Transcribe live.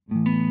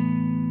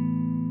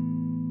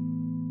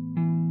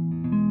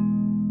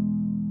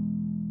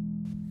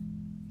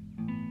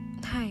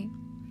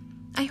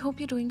hope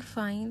you're doing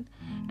fine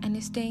and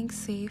you're staying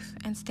safe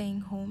and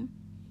staying home.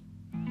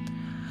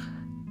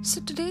 So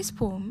today's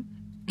poem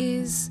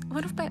is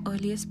one of my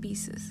earliest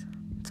pieces,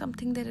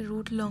 something that I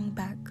wrote long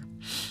back.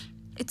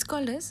 It's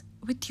called as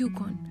With You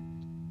Gone.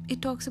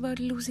 It talks about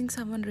losing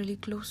someone really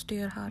close to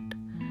your heart.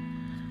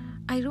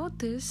 I wrote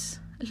this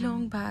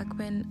long back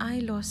when I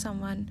lost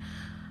someone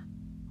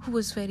who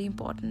was very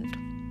important.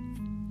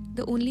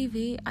 The only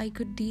way I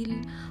could deal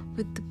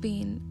with the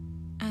pain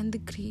and the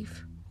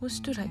grief was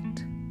to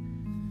write.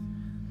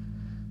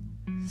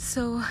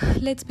 So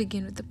let's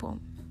begin with the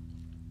poem.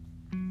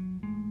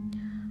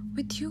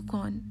 With you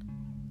gone,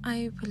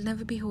 I will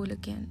never be whole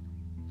again.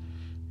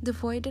 The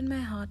void in my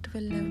heart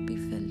will never be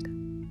filled.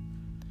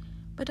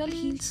 But I'll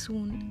heal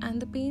soon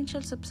and the pain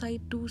shall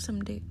subside too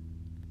someday.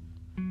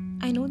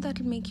 I know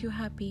that'll make you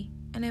happy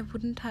and I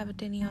wouldn't have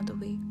it any other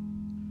way.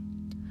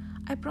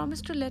 I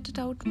promise to let it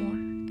out more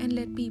and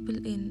let people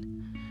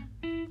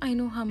in. I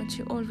know how much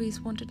you always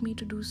wanted me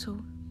to do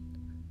so.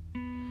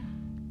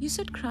 You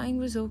said crying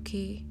was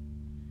okay,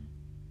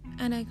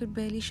 and I could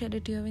barely shed a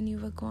tear when you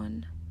were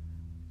gone.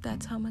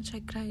 That's how much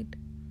I cried.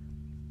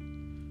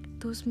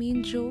 Those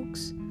mean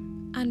jokes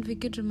and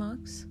wicked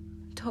remarks,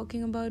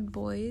 talking about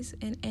boys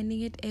and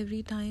ending it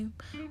every time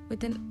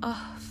with an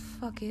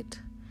fuck it.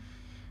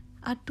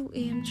 Our 2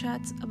 a.m.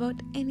 chats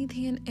about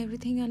anything and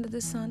everything under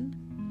the sun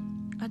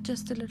are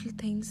just the little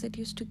things that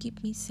used to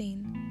keep me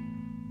sane.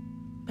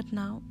 But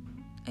now,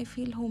 I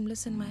feel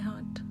homeless in my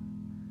heart.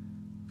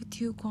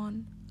 With you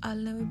gone, I'll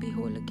never be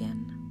whole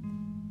again.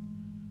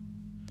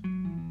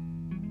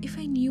 If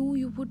I knew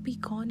you would be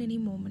gone any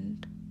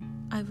moment,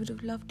 I would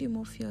have loved you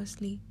more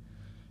fiercely,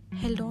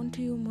 held on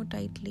to you more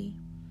tightly,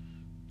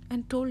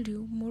 and told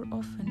you more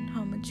often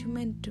how much you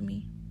meant to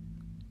me.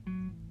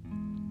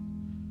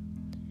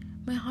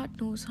 My heart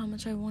knows how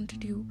much I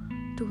wanted you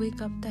to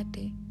wake up that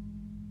day.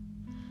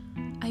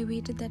 I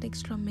waited that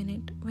extra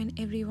minute when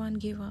everyone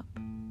gave up.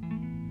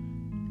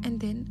 And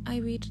then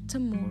I waited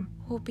some more,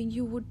 hoping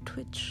you would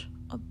twitch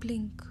or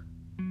blink.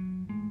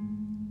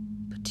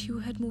 But you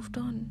had moved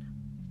on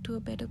to a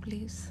better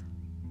place.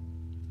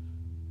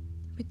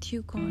 With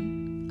you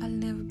gone, I'll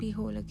never be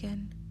whole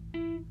again.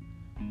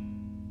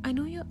 I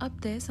know you're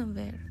up there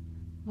somewhere,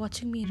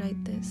 watching me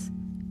write this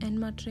and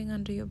muttering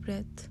under your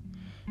breath,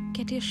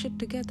 "Get your shit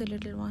together,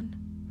 little one,"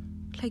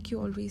 like you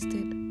always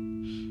did.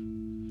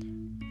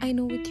 I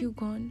know with you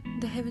gone,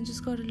 the heaven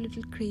just got a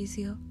little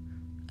crazier,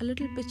 a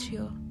little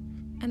bitchier,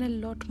 and a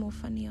lot more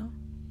funnier.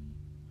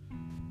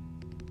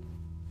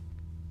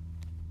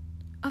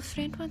 A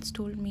friend once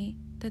told me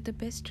that the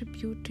best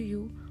tribute to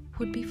you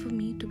would be for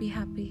me to be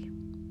happy.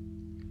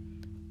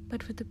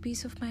 But with the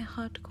piece of my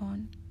heart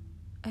gone,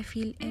 I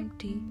feel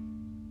empty.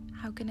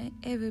 How can I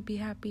ever be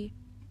happy?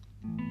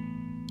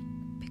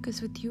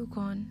 Because with you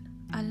gone,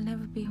 I'll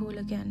never be whole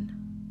again.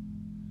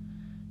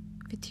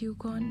 With you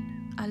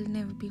gone, I'll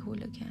never be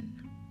whole again.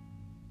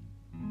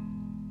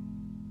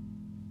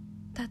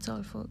 That's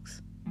all,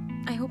 folks.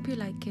 I hope you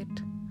like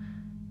it.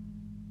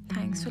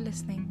 Thanks for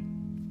listening.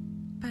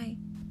 Bye.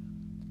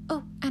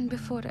 Oh, and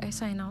before I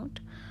sign out,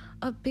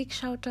 a big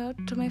shout out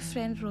to my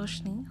friend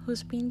Roshni,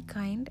 who's been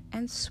kind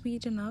and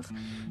sweet enough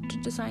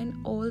to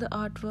design all the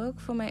artwork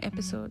for my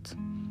episodes.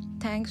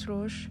 Thanks,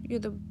 Rosh. You're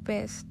the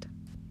best.